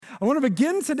I want to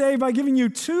begin today by giving you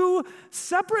two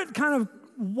separate, kind of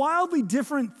wildly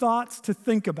different thoughts to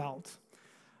think about.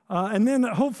 And then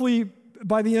hopefully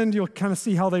by the end, you'll kind of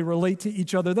see how they relate to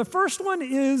each other. The first one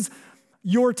is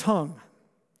your tongue.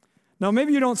 Now,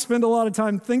 maybe you don't spend a lot of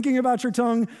time thinking about your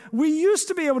tongue. We used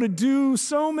to be able to do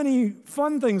so many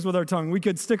fun things with our tongue. We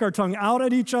could stick our tongue out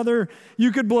at each other.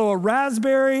 You could blow a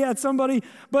raspberry at somebody.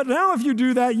 But now if you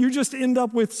do that, you just end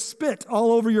up with spit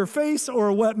all over your face or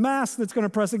a wet mask that's going to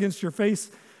press against your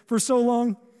face for so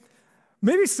long.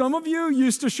 Maybe some of you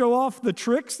used to show off the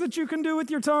tricks that you can do with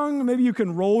your tongue. Maybe you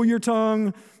can roll your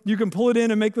tongue. You can pull it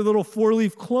in and make the little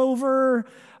four-leaf clover.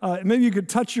 Maybe you could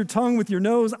touch your tongue with your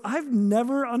nose. I've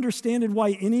never understood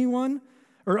why anyone,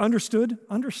 understood,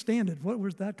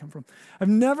 where's that come from? I've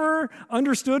never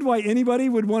understood why anybody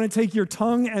would want to take your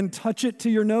tongue and touch it to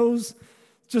your nose. It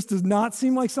just does not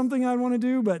seem like something I'd want to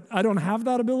do, but I don't have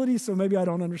that ability, so maybe I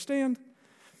don't understand.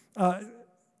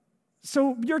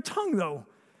 So your tongue, though.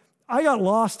 I got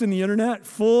lost in the internet,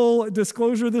 full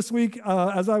disclosure this week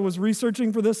as I was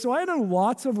researching for this, so I know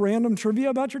lots of random trivia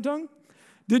about your tongue.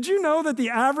 Did you know that the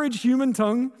average human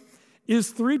tongue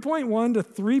is 3.1 to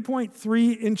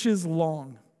 3.3 inches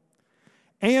long?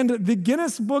 And the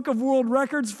Guinness Book of World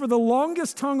Records for the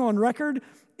longest tongue on record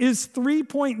is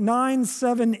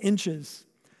 3.97 inches.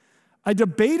 I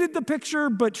debated the picture,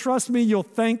 but trust me, you'll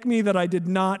thank me that I did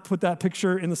not put that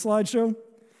picture in the slideshow.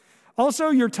 Also,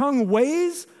 your tongue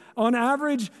weighs on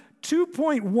average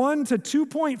 2.1 to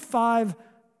 2.5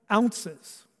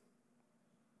 ounces.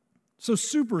 So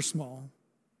super small.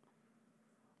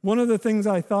 One of the things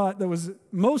I thought that was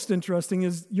most interesting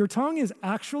is your tongue is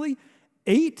actually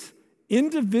 8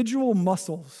 individual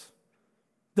muscles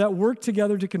that work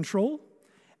together to control,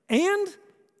 and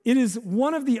it is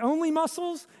one of the only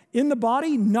muscles in the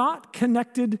body not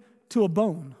connected to a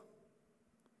bone.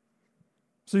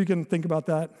 So you can think about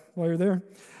that while you're there.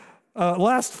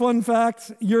 Last fun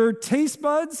fact, your taste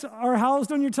buds are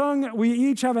housed on your tongue. We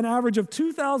each have an average of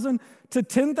 2,000 to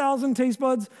 10,000 taste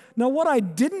buds. Now, what I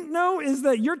didn't know is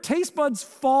that your taste buds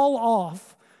fall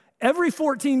off. Every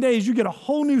 14 days, you get a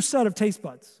whole new set of taste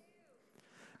buds.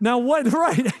 Now,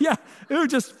 right, yeah, it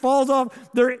just falls off.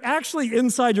 They're actually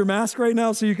inside your mask right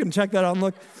now, so you can check that out and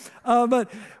look.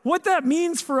 But what that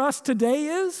means for us today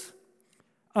is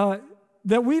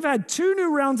that we've had 2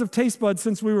 new rounds of taste buds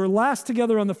since we were last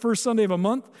together on the first Sunday of a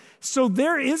month. So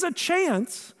there is a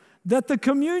chance that the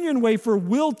communion wafer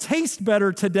will taste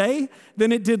better today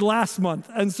than it did last month.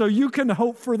 And so you can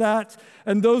hope for that.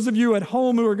 And those of you at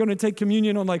home who are going to take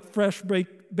communion on like fresh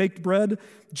baked bread,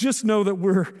 just know that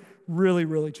we're really,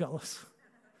 really jealous.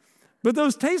 But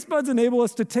those taste buds enable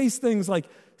us to taste things like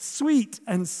sweet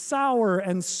and sour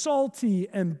and salty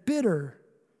and bitter.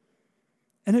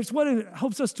 And it's what it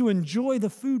helps us to enjoy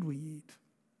the food we eat.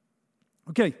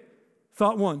 Okay,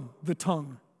 thought 1, the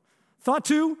tongue. Thought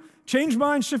 2, change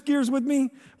minds, shift gears with me.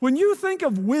 When you think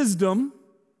of wisdom,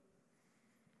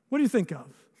 what do you think of?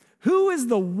 Who is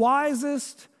the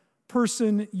wisest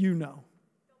person you know?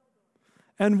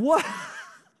 And what?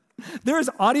 There is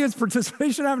audience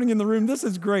participation happening in the room. This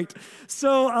is great.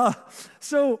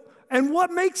 And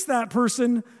what makes that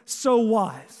person so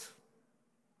wise?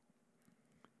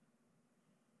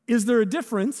 Is there a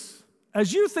difference,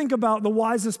 as you think about the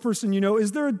wisest person you know,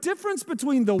 is there a difference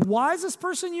between the wisest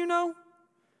person you know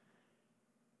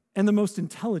and the most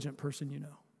intelligent person you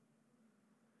know?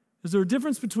 Is there a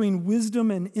difference between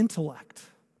wisdom and intellect?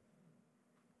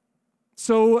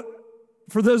 So,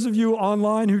 for those of you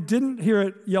online who didn't hear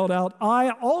it yelled out, I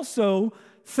also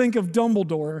think of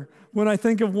Dumbledore when I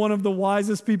think of one of the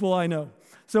wisest people I know.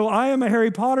 So I am a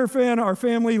Harry Potter fan. Our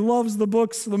family loves the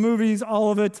books, the movies,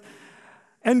 all of it.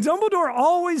 And Dumbledore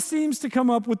always seems to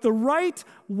come up with the right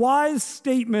wise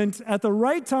statement at the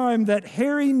right time that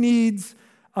Harry needs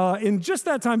in just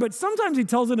that time. But sometimes he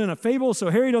tells it in a fable,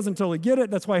 so Harry doesn't totally get it.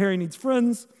 That's why Harry needs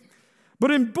friends. But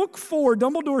in book 4,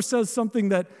 Dumbledore says something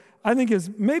that I think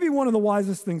is maybe one of the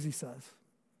wisest things he says.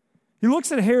 He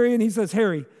looks at Harry and he says,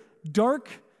 Harry, dark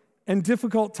and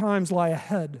difficult times lie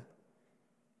ahead.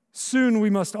 Soon we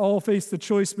must all face the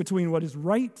choice between what is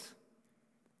right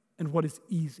and what is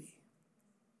easy.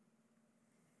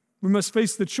 We must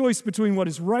face the choice between what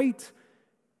is right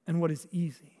and what is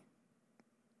easy.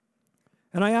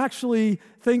 And I actually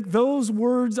think those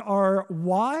words are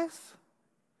wise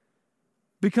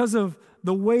because of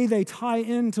the way they tie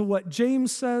into what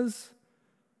James says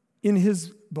in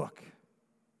his book.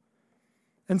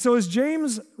 And so as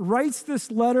James writes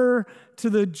this letter to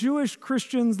the Jewish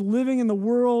Christians living in the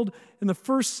world in the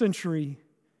first century,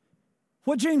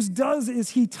 what James does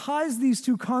is he ties these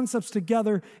two concepts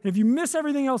together. And if you miss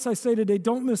everything else I say today,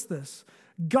 don't miss this.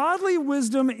 Godly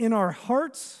wisdom in our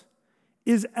hearts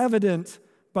is evident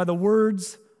by the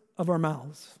words of our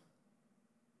mouths.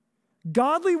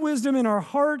 Godly wisdom in our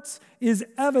hearts is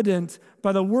evident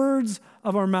by the words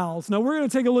of our mouths. Now, we're going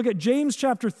to take a look at James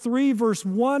chapter 3, verse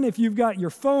 1. If you've got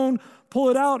your phone, pull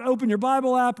it out, open your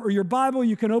Bible app or your Bible.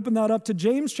 You can open that up to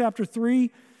James chapter 3,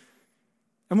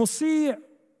 and we'll see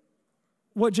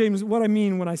what I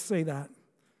mean when I say that.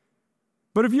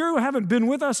 But if you haven't been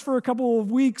with us for a couple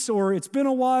of weeks or it's been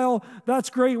a while, that's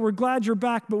great. We're glad you're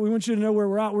back, but we want you to know where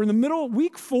we're at. We're in the middle,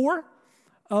 week 4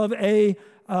 of a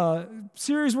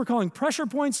series we're calling Pressure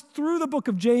Points through the book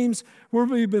of James, where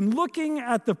we've been looking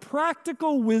at the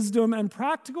practical wisdom and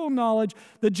practical knowledge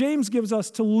that James gives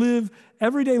us to live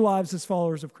everyday lives as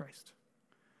followers of Christ.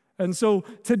 And so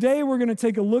today we're going to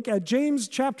take a look at James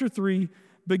chapter 3,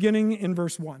 beginning in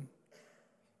verse 1.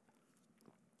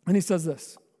 And he says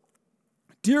this: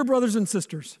 "Dear brothers and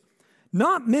sisters,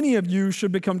 not many of you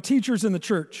should become teachers in the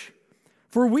church,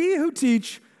 for we who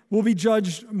teach will be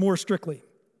judged more strictly."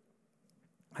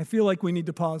 I feel like we need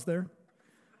to pause there.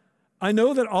 I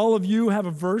know that all of you have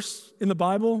a verse in the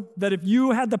Bible that if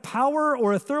you had the power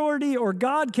or authority or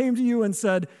God came to you and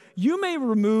said, you may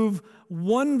remove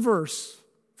one verse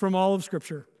from all of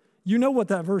Scripture, you know what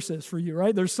that verse is for you,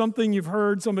 right? There's something you've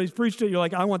heard, somebody's preached it, you're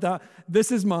like, I want that. This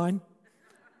is mine.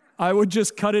 I would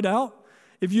just cut it out.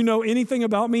 If you know anything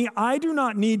about me, I do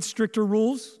not need stricter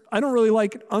rules. I don't really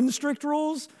like unstrict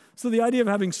rules. So the idea of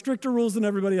having stricter rules than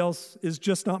everybody else is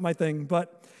just not my thing.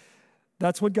 But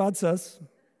that's what God says.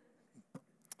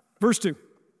 Verse 2.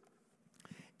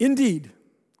 "Indeed,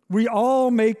 we all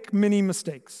make many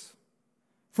mistakes.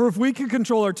 For if we could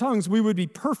control our tongues, we would be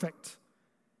perfect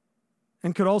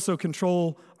and could also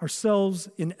control ourselves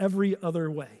in every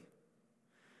other way.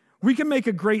 We can make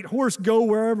a great horse go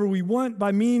wherever we want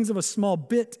by means of a small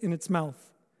bit in its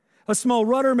mouth. A small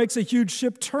rudder makes a huge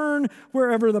ship turn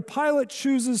wherever the pilot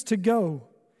chooses to go.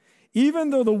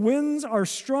 Even though the winds are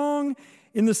strong,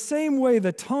 in the same way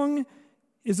the tongue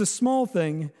is a small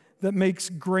thing that makes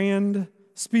grand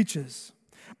speeches.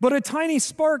 But a tiny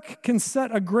spark can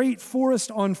set a great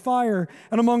forest on fire,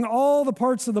 and among all the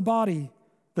parts of the body,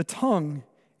 the tongue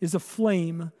is a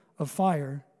flame of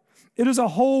fire. It is a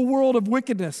whole world of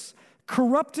wickedness,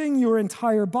 corrupting your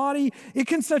entire body. It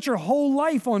can set your whole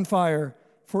life on fire,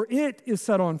 for it is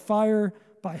set on fire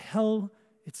by hell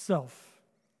itself.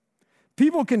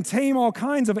 People can tame all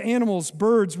kinds of animals,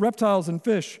 birds, reptiles, and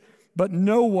fish, but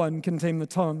no one can tame the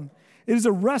tongue. It is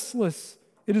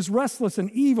restless and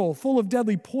evil, full of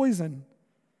deadly poison.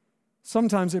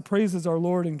 Sometimes it praises our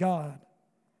Lord and God,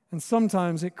 and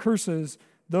sometimes it curses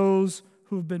those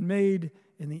who have been made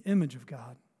in the image of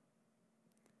God.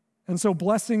 And so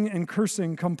blessing and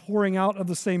cursing come pouring out of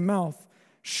the same mouth.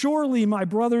 Surely, my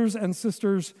brothers and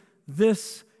sisters,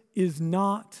 this is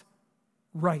not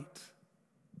right."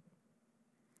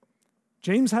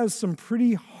 James has some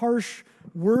pretty harsh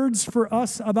words for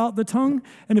us about the tongue.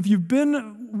 And if you've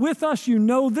been with us, you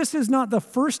know this is not the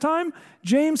first time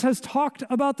James has talked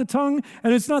about the tongue,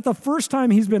 and it's not the first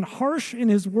time he's been harsh in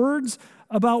his words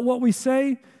about what we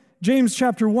say. James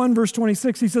chapter 1, verse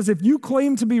 26, he says, "If you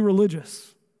claim to be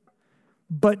religious,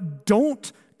 but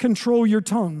don't control your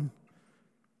tongue,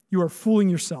 you are fooling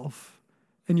yourself,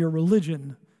 and your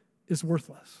religion is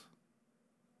worthless."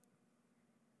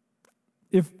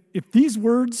 If these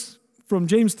words from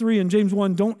James 3 and James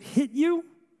 1 don't hit you,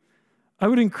 I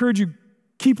would encourage you,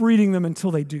 keep reading them until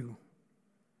they do.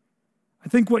 I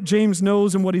think what James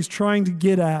knows and what he's trying to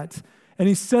get at, and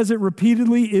he says it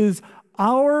repeatedly, is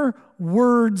our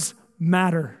words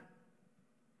matter.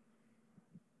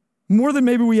 More than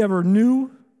maybe we ever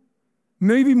knew,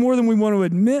 maybe more than we want to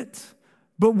admit,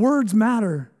 but words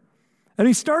matter. And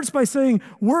he starts by saying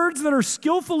words that are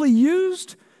skillfully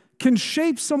used can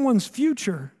shape someone's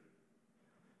future.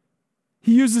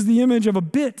 He uses the image of a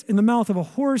bit in the mouth of a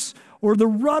horse or the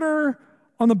rudder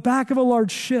on the back of a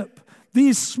large ship.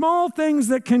 These small things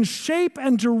that can shape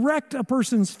and direct a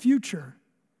person's future.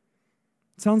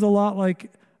 It sounds a lot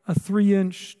like a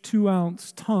 3-inch,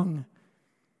 2-ounce tongue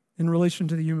in relation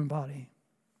to the human body.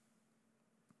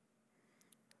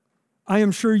 I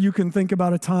am sure you can think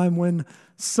about a time when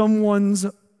someone's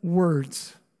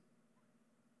words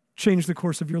changed the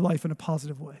course of your life in a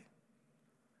positive way.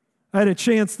 I had a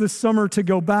chance this summer to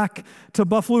go back to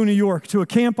Buffalo, New York, to a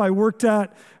camp I worked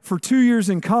at for 2 years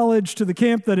in college, to the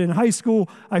camp that in high school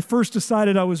I first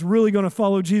decided I was really going to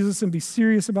follow Jesus and be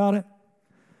serious about it.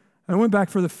 I went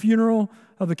back for the funeral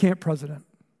of the camp president.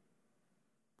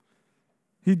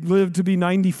 He lived to be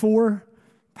 94,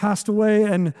 passed away,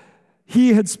 and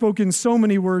he had spoken so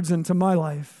many words into my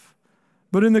life.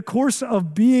 But in the course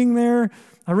of being there,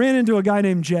 I ran into a guy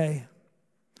named Jay.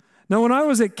 Now, when I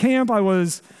was at camp,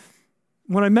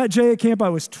 when I met Jay at camp, I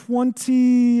was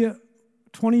 20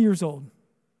 years old.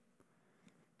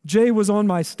 Jay was on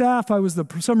my staff. I was the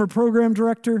summer program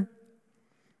director.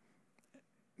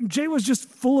 Jay was just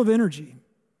full of energy.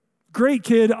 Great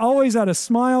kid, always had a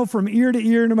smile from ear to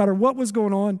ear, no matter what was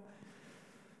going on.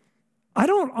 I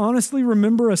don't honestly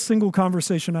remember a single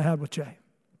conversation I had with Jay.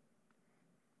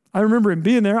 I remember him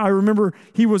being there. I remember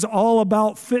he was all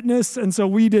about fitness, and so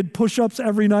we did push-ups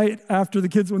every night after the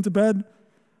kids went to bed.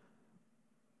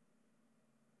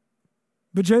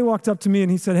 But Jay walked up to me and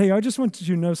he said, "Hey, I just wanted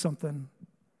you to know something.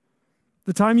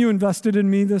 The time you invested in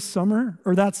me that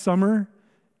summer,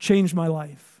 changed my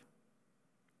life."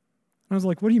 And I was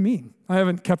like, "What do you mean?" I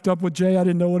haven't kept up with Jay. I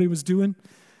didn't know what he was doing.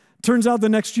 Turns out the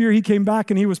next year he came back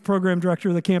and he was program director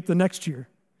of the camp the next year.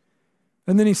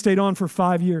 And then he stayed on for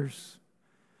 5 years.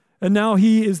 And now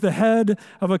he is the head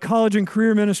of a college and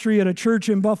career ministry at a church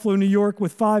in Buffalo, New York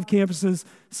with 5 campuses,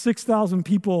 6,000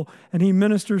 people, and he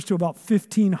ministers to about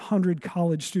 1,500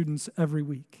 college students every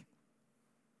week.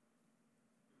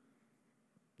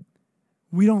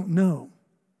 We don't know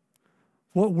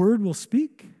what word we'll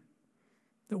speak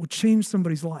that will change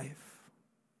somebody's life.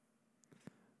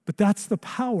 But that's the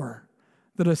power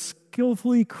that a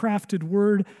skillfully crafted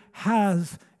word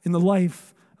has in the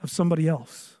life of somebody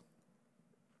else.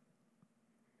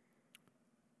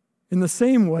 In the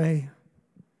same way,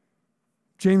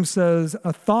 James says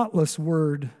a thoughtless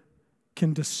word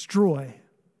can destroy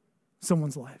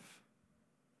someone's life.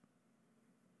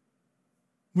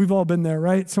 We've all been there,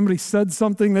 right? Somebody said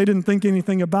something, they didn't think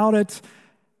anything about it,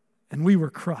 and we were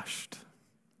crushed.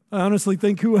 I honestly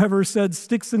think whoever said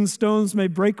sticks and stones may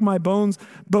break my bones,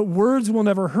 but words will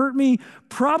never hurt me,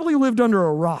 probably lived under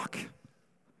a rock.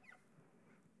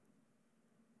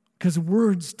 Because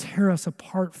words tear us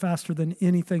apart faster than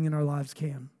anything in our lives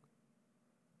can.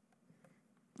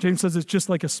 James says it's just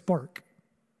like a spark.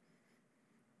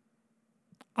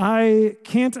 I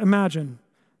can't imagine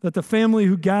that the family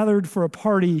who gathered for a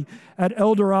party at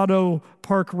El Dorado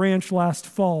Park Ranch last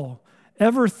fall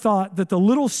ever thought that the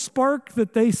little spark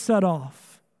that they set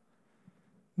off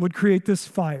would create this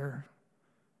fire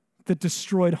that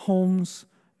destroyed homes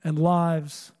and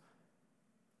lives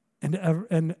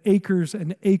and acres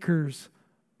and acres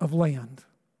of land.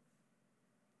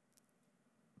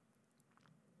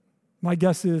 My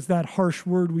guess is that harsh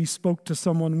word we spoke to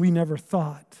someone we never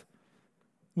thought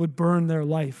would burn their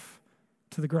life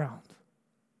to the ground.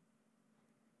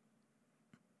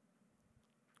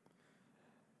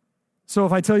 So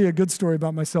if I tell you a good story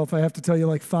about myself, I have to tell you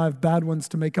like 5 bad ones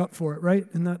to make up for it, right?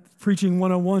 Isn't that preaching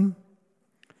 101?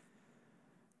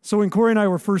 So when Corey and I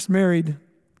were first married,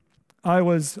 I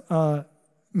was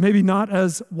maybe not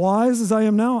as wise as I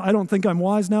am now. I don't think I'm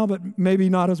wise now, but maybe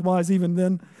not as wise even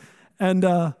then.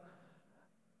 And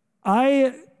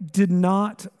I did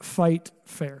not fight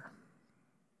fair.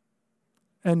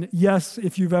 And yes,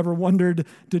 if you've ever wondered,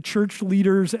 do church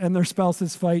leaders and their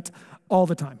spouses fight all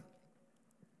the time?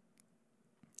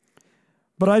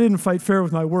 But I didn't fight fair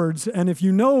with my words. And if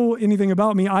you know anything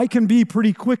about me, I can be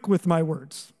pretty quick with my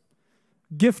words.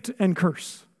 Gift and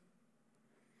curse.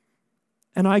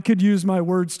 And I could use my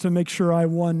words to make sure I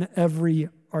won every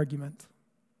argument.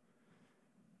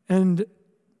 And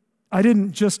I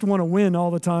didn't just want to win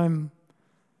all the time.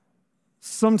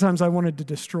 Sometimes I wanted to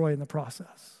destroy in the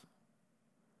process.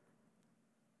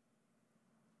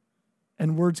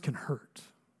 And words can hurt.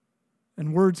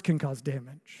 And words can cause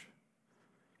damage.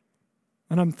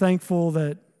 And I'm thankful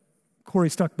that Corey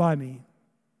stuck by me.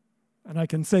 And I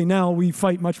can say now we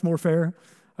fight much more fair.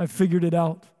 I've figured it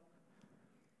out.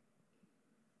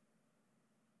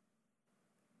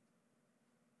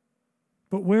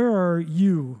 But where are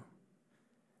you?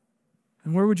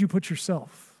 And where would you put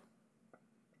yourself?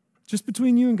 Just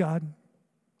between you and God,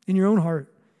 in your own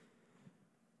heart.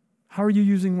 How are you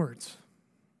using words?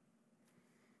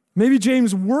 Maybe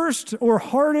James' worst or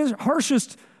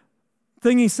harshest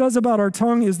thing he says about our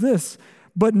tongue is this: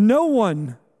 but no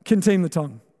one can tame the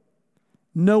tongue.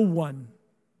 No one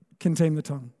can tame the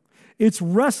tongue. It's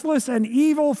restless and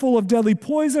evil, full of deadly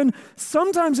poison.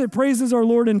 Sometimes it praises our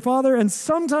Lord and Father, and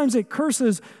sometimes it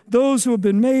curses those who have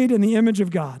been made in the image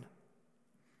of God.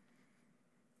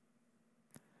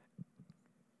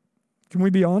 Can we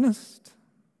be honest?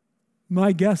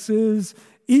 My guess is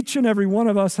each and every one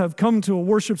of us have come to a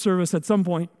worship service at some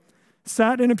point,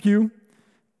 sat in a pew,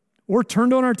 or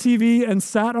turned on our TV and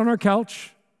sat on our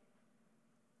couch,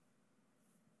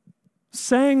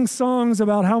 sang songs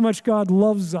about how much God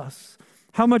loves us,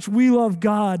 how much we love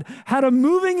God, had a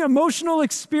moving emotional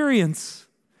experience,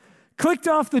 clicked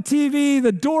off the TV,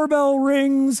 the doorbell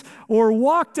rings, or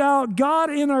walked out,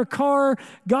 got in our car,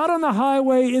 got on the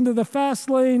highway into the fast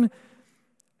lane,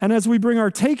 and as we bring our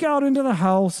takeout into the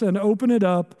house and open it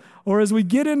up, or as we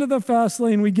get into the fast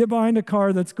lane, we get behind a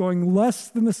car that's going less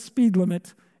than the speed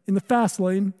limit in the fast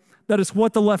lane. That is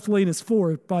what the left lane is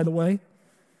for, by the way.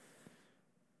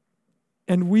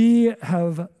 And we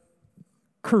have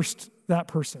cursed that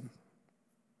person.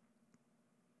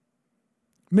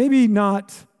 Maybe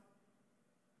not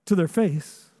to their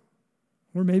face,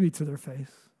 or maybe to their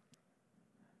face.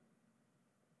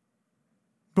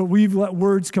 But we've let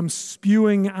words come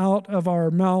spewing out of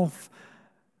our mouth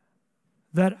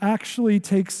that actually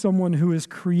takes someone who is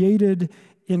created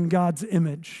in God's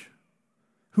image,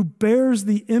 who bears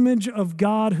the image of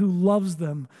God who loves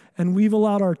them, and we've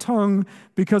allowed our tongue,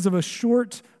 because of a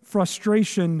short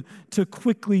frustration, to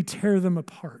quickly tear them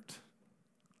apart.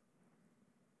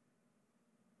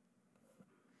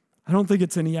 I don't think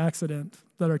it's any accident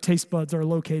that our taste buds are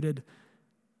located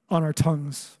on our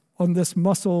tongues, on this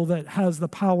muscle that has the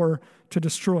power to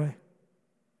destroy.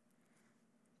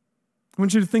 I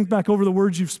want you to think back over the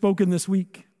words you've spoken this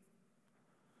week.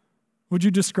 Would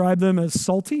you describe them as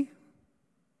salty?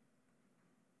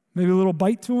 Maybe a little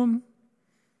bite to them?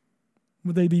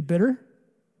 Would they be bitter?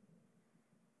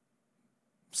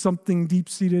 Something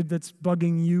deep-seated that's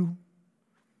bugging you?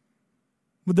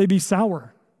 Would they be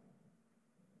sour?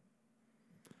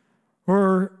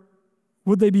 Or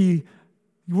would they be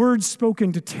words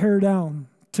spoken to tear down,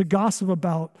 to gossip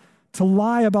about, to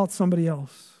lie about somebody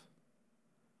else?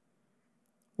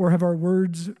 Or have our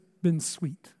words been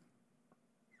sweet?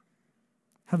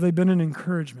 Have they been an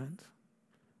encouragement,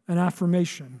 an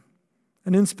affirmation,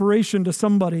 an inspiration to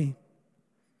somebody?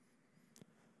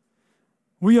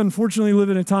 We unfortunately live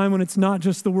in a time when it's not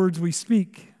just the words we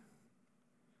speak.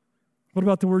 What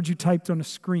about the words you typed on a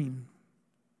screen?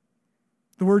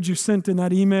 The words you sent in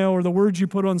that email, or the words you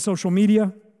put on social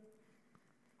media?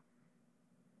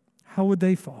 How would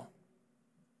they fall?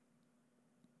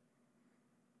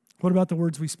 What about the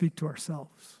words we speak to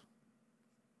ourselves?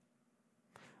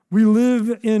 We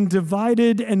live in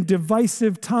divided and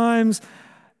divisive times,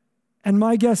 and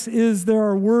my guess is there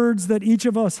are words that each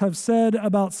of us have said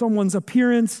about someone's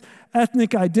appearance,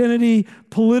 ethnic identity,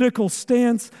 political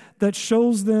stance that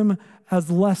shows them as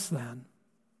less than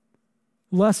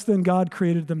God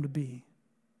created them to be,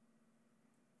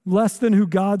 less than who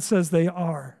God says they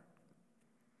are.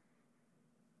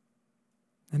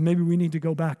 And maybe we need to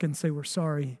go back and say we're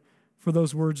sorry for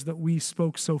those words that we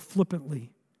spoke so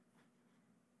flippantly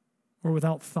or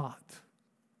without thought.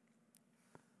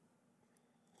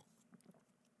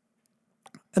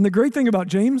 And the great thing about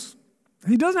James,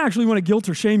 he doesn't actually want to guilt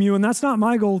or shame you, and that's not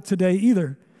my goal today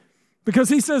either. Because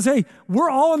he says, hey,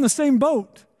 we're all in the same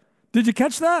boat. Did you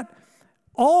catch that?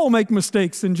 All make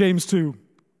mistakes in James 2.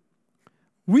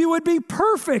 We would be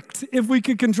perfect if we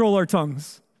could control our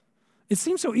tongues. It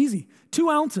seems so easy. 2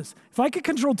 ounces. If I could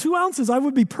control 2 ounces, I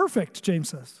would be perfect, James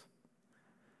says.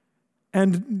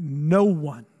 And no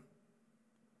one.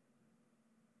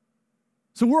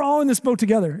 So we're all in this boat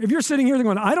together. If you're sitting here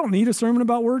going, I don't need a sermon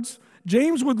about words,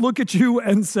 James would look at you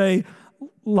and say,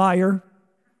 liar.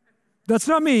 That's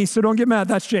not me, so don't get mad.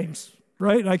 That's James,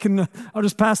 right? I'll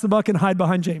just pass the buck and hide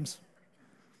behind James.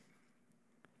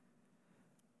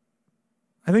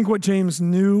 I think what James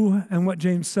knew and what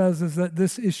James says is that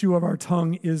this issue of our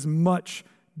tongue is much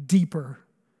deeper.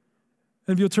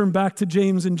 And if you'll turn back to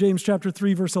James in James chapter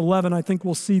 3, verse 11, I think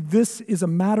we'll see this is a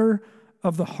matter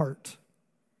of the heart.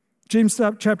 James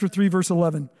chapter 3, verse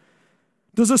 11.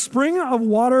 Does a spring of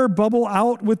water bubble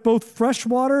out with both fresh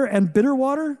water and bitter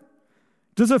water?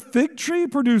 Does a fig tree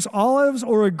produce olives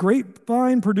or a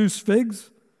grapevine produce figs?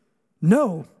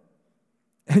 No.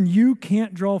 And you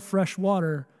can't draw fresh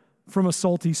water from a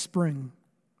salty spring.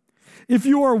 If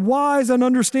you are wise and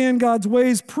understand God's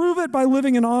ways, prove it by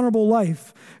living an honorable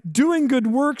life, doing good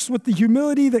works with the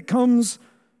humility that comes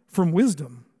from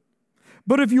wisdom.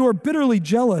 But if you are bitterly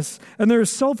jealous and there is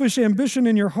selfish ambition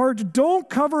in your heart, don't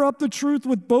cover up the truth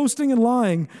with boasting and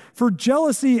lying, for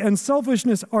jealousy and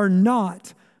selfishness are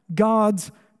not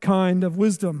God's kind of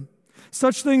wisdom.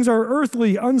 Such things are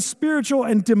earthly, unspiritual,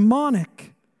 and demonic.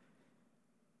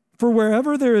 For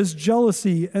wherever there is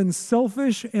jealousy and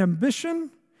selfish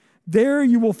ambition, there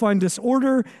you will find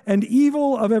disorder and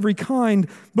evil of every kind.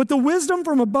 But the wisdom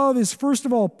from above is first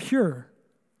of all pure.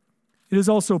 It is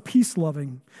also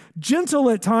peace-loving, gentle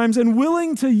at times, and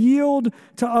willing to yield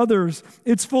to others.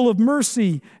 It's full of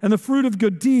mercy and the fruit of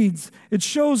good deeds. It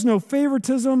shows no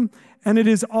favoritism, and it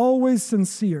is always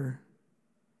sincere.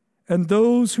 And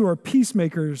those who are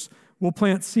peacemakers will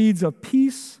plant seeds of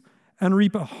peace and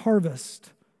reap a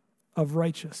harvest of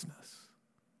righteousness.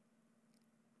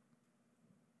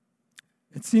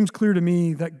 It seems clear to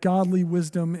me that godly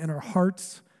wisdom in our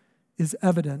hearts is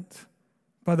evident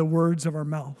by the words of our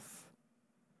mouth.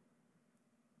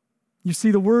 You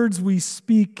see, the words we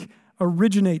speak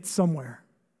originate somewhere.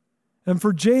 And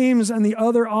for James and the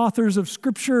other authors of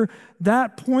Scripture,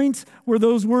 that point where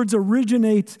those words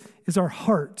originate is our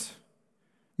heart.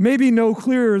 Maybe no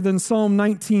clearer than Psalm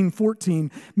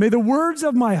 19:14. May the words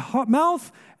of my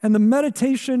mouth and the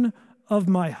meditation of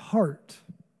my heart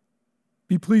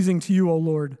be pleasing to you, O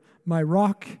Lord, my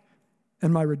rock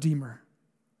and my redeemer.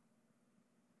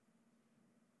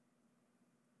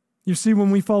 You see,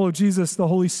 when we follow Jesus, the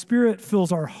Holy Spirit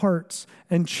fills our hearts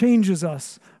and changes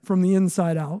us from the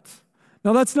inside out.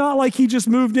 Now, that's not like he just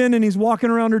moved in and he's walking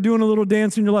around or doing a little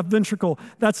dance in your left ventricle.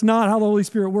 That's not how the Holy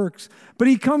Spirit works. But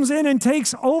he comes in and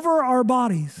takes over our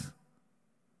bodies,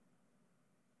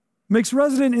 makes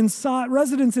residence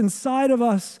inside of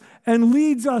us, and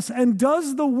leads us and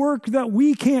does the work that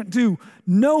we can't do.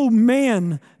 No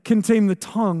man can tame the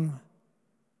tongue,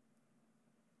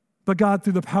 but God,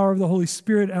 through the power of the Holy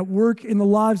Spirit at work in the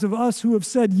lives of us who have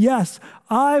said, yes,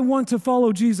 I want to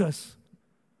follow Jesus.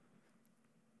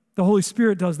 The Holy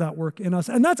Spirit does that work in us.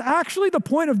 And that's actually the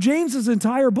point of James's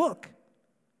entire book,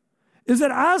 is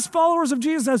that as followers of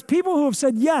Jesus, as people who have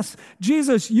said, yes,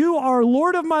 Jesus, you are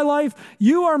Lord of my life,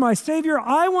 you are my Savior,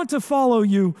 I want to follow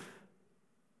you,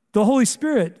 the Holy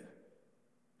Spirit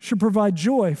should provide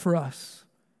joy for us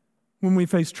when we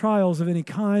face trials of any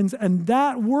kinds. And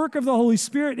that work of the Holy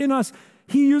Spirit in us,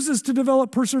 he uses to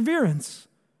develop perseverance.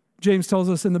 James tells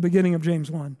us in the beginning of James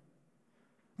 1.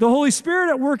 The Holy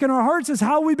Spirit at work in our hearts is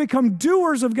how we become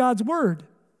doers of God's word.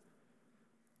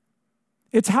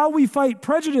 It's how we fight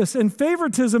prejudice and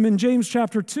favoritism in James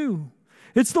chapter 2.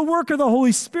 It's the work of the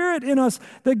Holy Spirit in us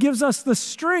that gives us the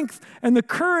strength and the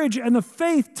courage and the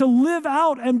faith to live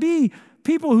out and be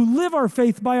people who live our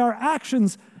faith by our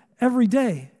actions every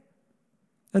day.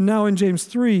 And now in James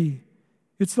 3,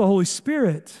 it's the Holy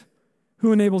Spirit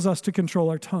who enables us to control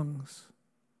our tongues.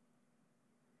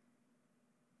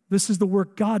 This is the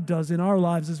work God does in our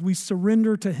lives as we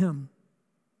surrender to him.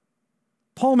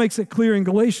 Paul makes it clear in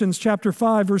Galatians chapter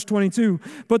 5, verse 22,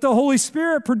 but the Holy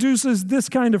Spirit produces this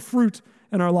kind of fruit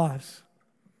in our lives: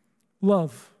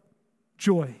 love,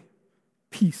 joy,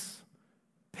 peace,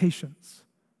 patience,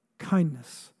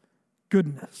 kindness,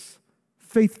 goodness,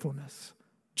 faithfulness,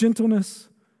 gentleness,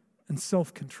 and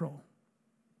self-control.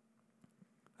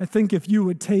 I think if you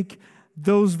would take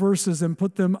those verses and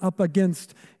put them up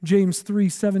against James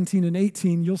 3:17 and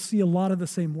 18, you'll see a lot of the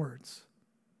same words.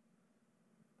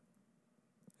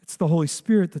 It's the Holy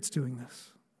Spirit that's doing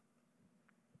this.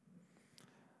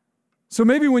 So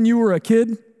maybe when you were a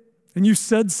kid and you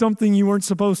said something you weren't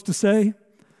supposed to say,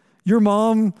 your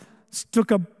mom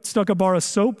stuck a bar of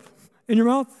soap in your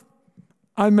mouth.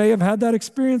 I may have had that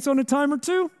experience on a time or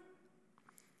two.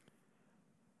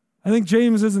 I think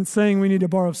James isn't saying we need a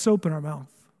bar of soap in our mouth.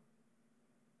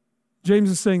 James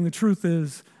is saying the truth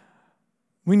is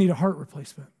we need a heart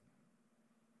replacement.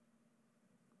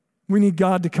 We need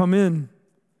God to come in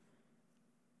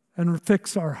and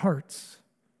fix our hearts.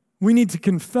 We need to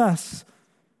confess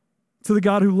to the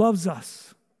God who loves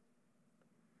us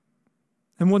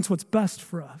and wants what's best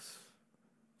for us.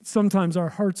 Sometimes our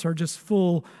hearts are just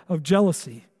full of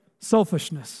jealousy,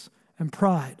 selfishness, and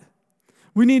pride.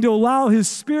 We need to allow his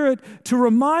Spirit to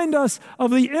remind us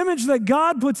of the image that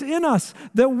God puts in us,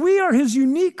 that we are his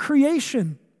unique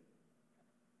creation,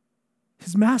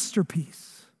 his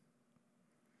masterpiece,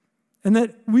 and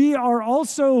that we are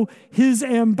also his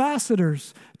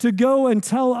ambassadors to go and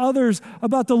tell others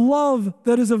about the love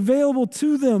that is available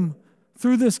to them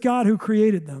through this God who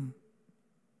created them.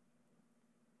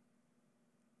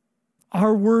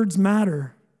 Our words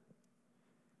matter,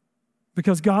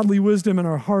 because godly wisdom in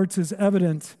our hearts is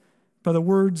evident by the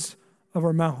words of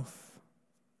our mouth.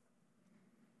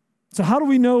 So how do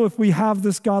we know if we have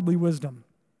this godly wisdom?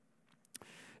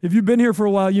 If you've been here for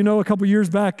a while, you know a couple years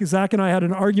back, Zach and I had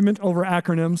an argument over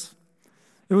acronyms.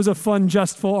 It was a fun,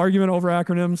 jestful argument over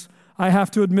acronyms. I have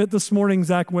to admit this morning,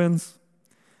 Zach wins.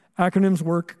 Acronyms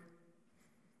work.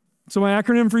 So my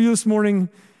acronym for you this morning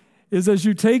is, as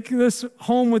you take this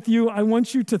home with you, I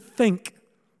want you to think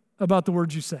about the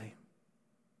words you say.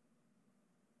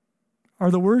 Are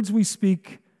the words we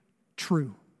speak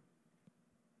true?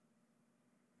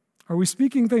 Are we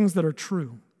speaking things that are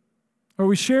true? Are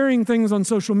we sharing things on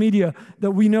social media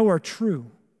that we know are true?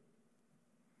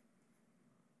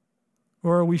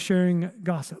 Or are we sharing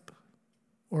gossip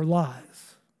or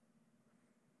lies?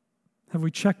 Have we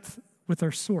checked with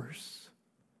our source?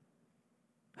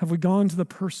 Have we gone to the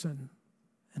person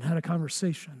and had a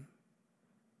conversation?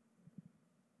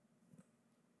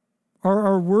 Are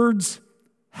our words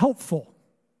helpful?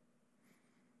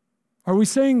 Are we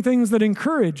saying things that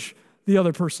encourage the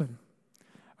other person?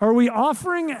 Are we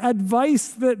offering advice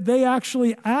that they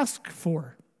actually ask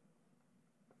for?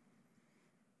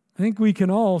 I think we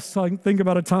can all think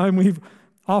about a time we've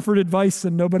offered advice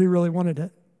and nobody really wanted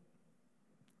it.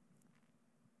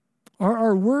 Are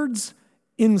our words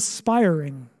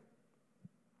inspiring?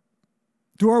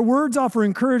 Do our words offer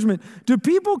encouragement? Do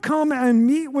people come and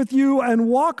meet with you and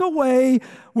walk away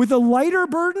with a lighter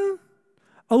burden,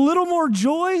 a little more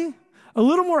joy, a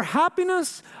little more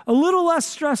happiness, a little less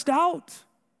stressed out?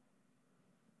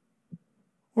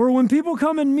 Or when people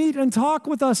come and meet and talk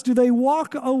with us, do they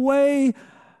walk away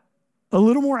a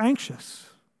little more anxious,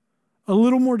 a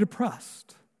little more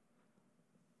depressed?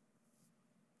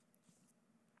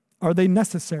 Are they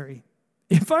necessary?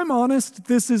 If I'm honest,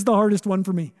 this is the hardest one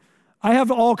for me. I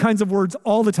have all kinds of words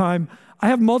all the time. I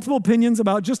have multiple opinions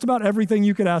about just about everything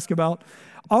you could ask about.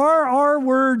 Are our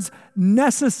words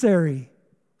necessary?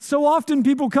 So often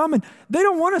people come and they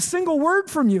don't want a single word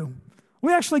from you.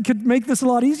 We actually could make this a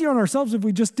lot easier on ourselves if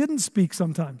we just didn't speak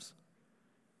sometimes.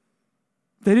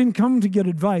 They didn't come to get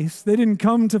advice. They didn't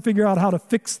come to figure out how to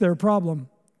fix their problem.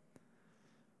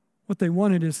 What they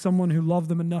wanted is someone who loved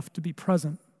them enough to be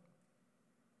present,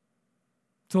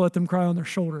 to let them cry on their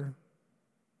shoulder.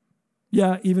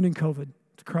 Yeah, even in COVID,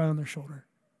 to cry on their shoulder.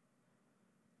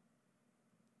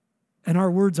 And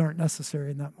our words aren't necessary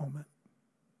in that moment.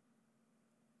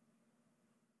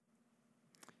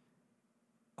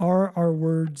 Are our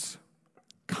words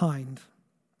kind?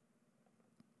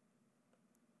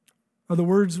 Are the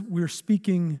words we're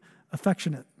speaking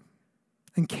affectionate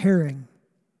and caring?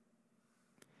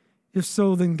 If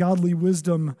so, then godly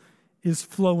wisdom is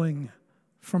flowing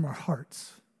from our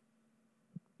hearts.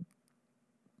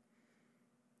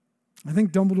 I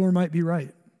think Dumbledore might be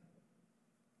right.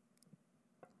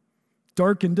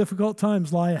 Dark and difficult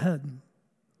times lie ahead.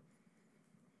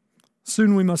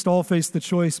 Soon we must all face the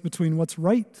choice between what's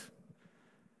right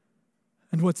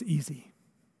and what's easy.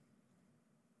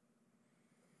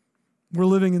 We're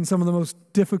living in some of the most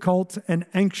difficult and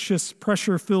anxious,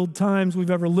 pressure-filled times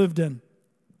we've ever lived in.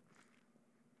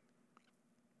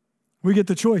 We get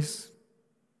the choice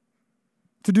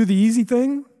to do the easy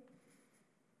thing,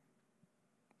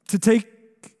 to take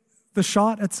the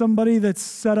shot at somebody that's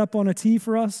set up on a tee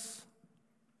for us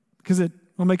because it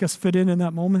will make us fit in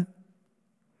that moment.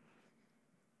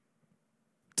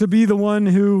 To be the one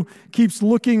who keeps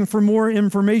looking for more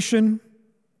information.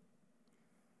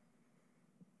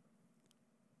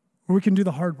 Or we can do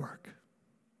the hard work,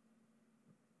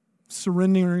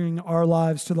 surrendering our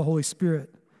lives to the Holy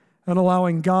Spirit and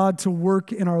allowing God to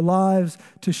work in our lives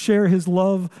to share His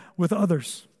love with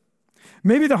others.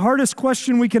 Maybe the hardest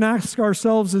question we can ask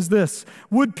ourselves is this: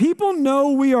 would people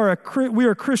know we are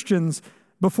Christians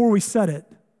before we said it,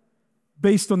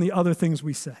 based on the other things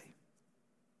we say?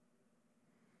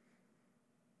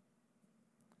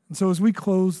 And so as we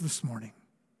close this morning,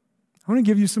 I want to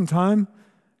give you some time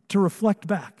to reflect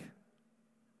back,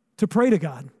 to pray to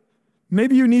God.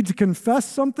 Maybe you need to confess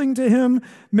something to Him.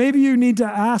 Maybe you need to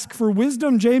ask for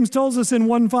wisdom. James tells us in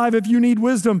 1:5, if you need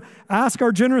wisdom, ask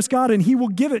our generous God and He will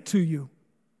give it to you.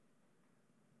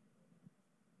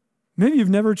 Maybe you've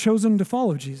never chosen to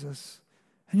follow Jesus.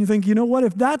 And you think, you know what,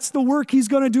 if that's the work He's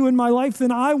going to do in my life,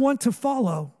 then I want to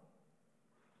follow.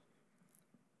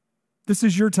 This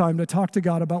is your time to talk to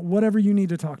God about whatever you need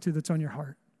to talk to that's on your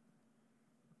heart.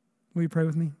 Will you pray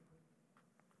with me?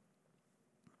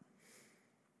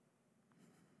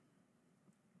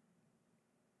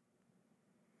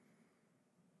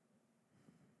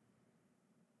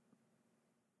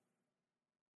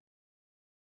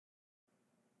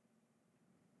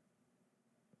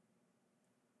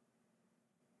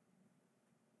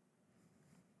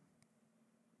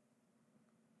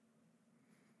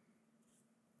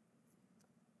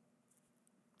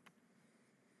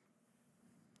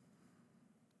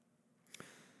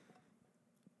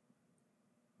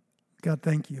 God,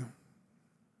 thank you.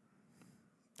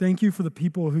 Thank you for the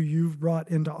people who you've brought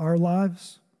into our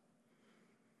lives,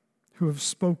 who have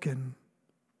spoken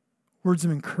words of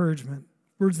encouragement,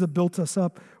 words that built us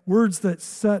up, words that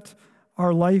set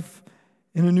our life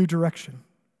in a new direction.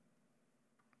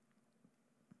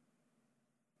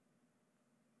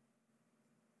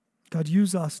 God,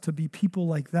 use us to be people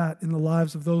like that in the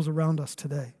lives of those around us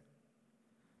today.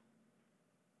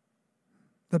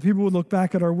 That people would look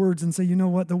back at our words and say, you know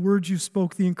what, the words you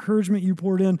spoke, the encouragement you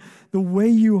poured in, the way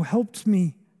you helped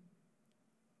me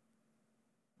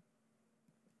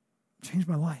changed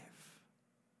my life.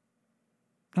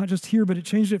 Not just here, but it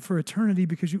changed it for eternity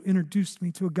because you introduced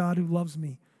me to a God who loves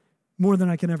me more than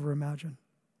I can ever imagine.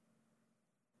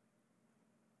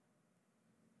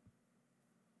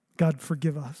 God,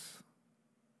 forgive us.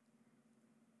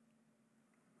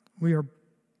 We are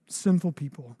sinful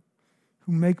people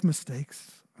who make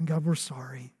mistakes. And God, we're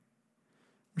sorry.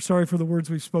 We're sorry for the words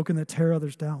we've spoken that tear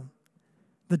others down,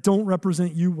 that don't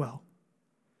represent you well.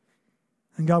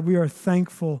 And God, we are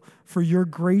thankful for your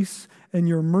grace and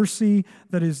your mercy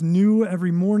that is new every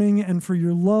morning, and for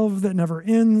your love that never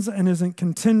ends and isn't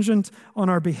contingent on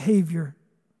our behavior.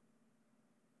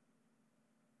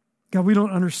 God, we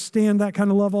don't understand that kind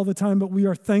of love all the time, but we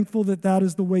are thankful that that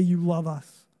is the way you love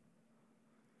us.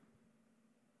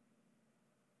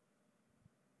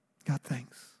 God,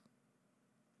 thanks.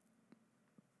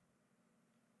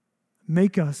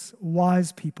 Make us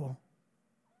wise people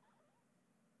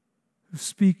who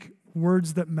speak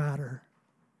words that matter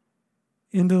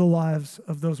into the lives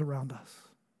of those around us.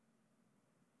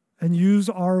 And use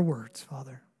our words,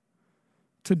 Father,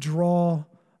 to draw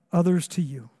others to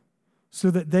you so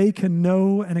that they can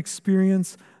know and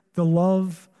experience the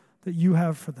love that you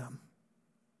have for them.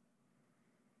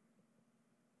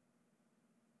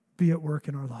 Be at work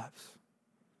in our lives.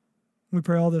 We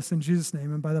pray all this in Jesus'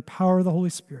 name and by the power of the Holy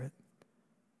Spirit.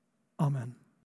 Amen.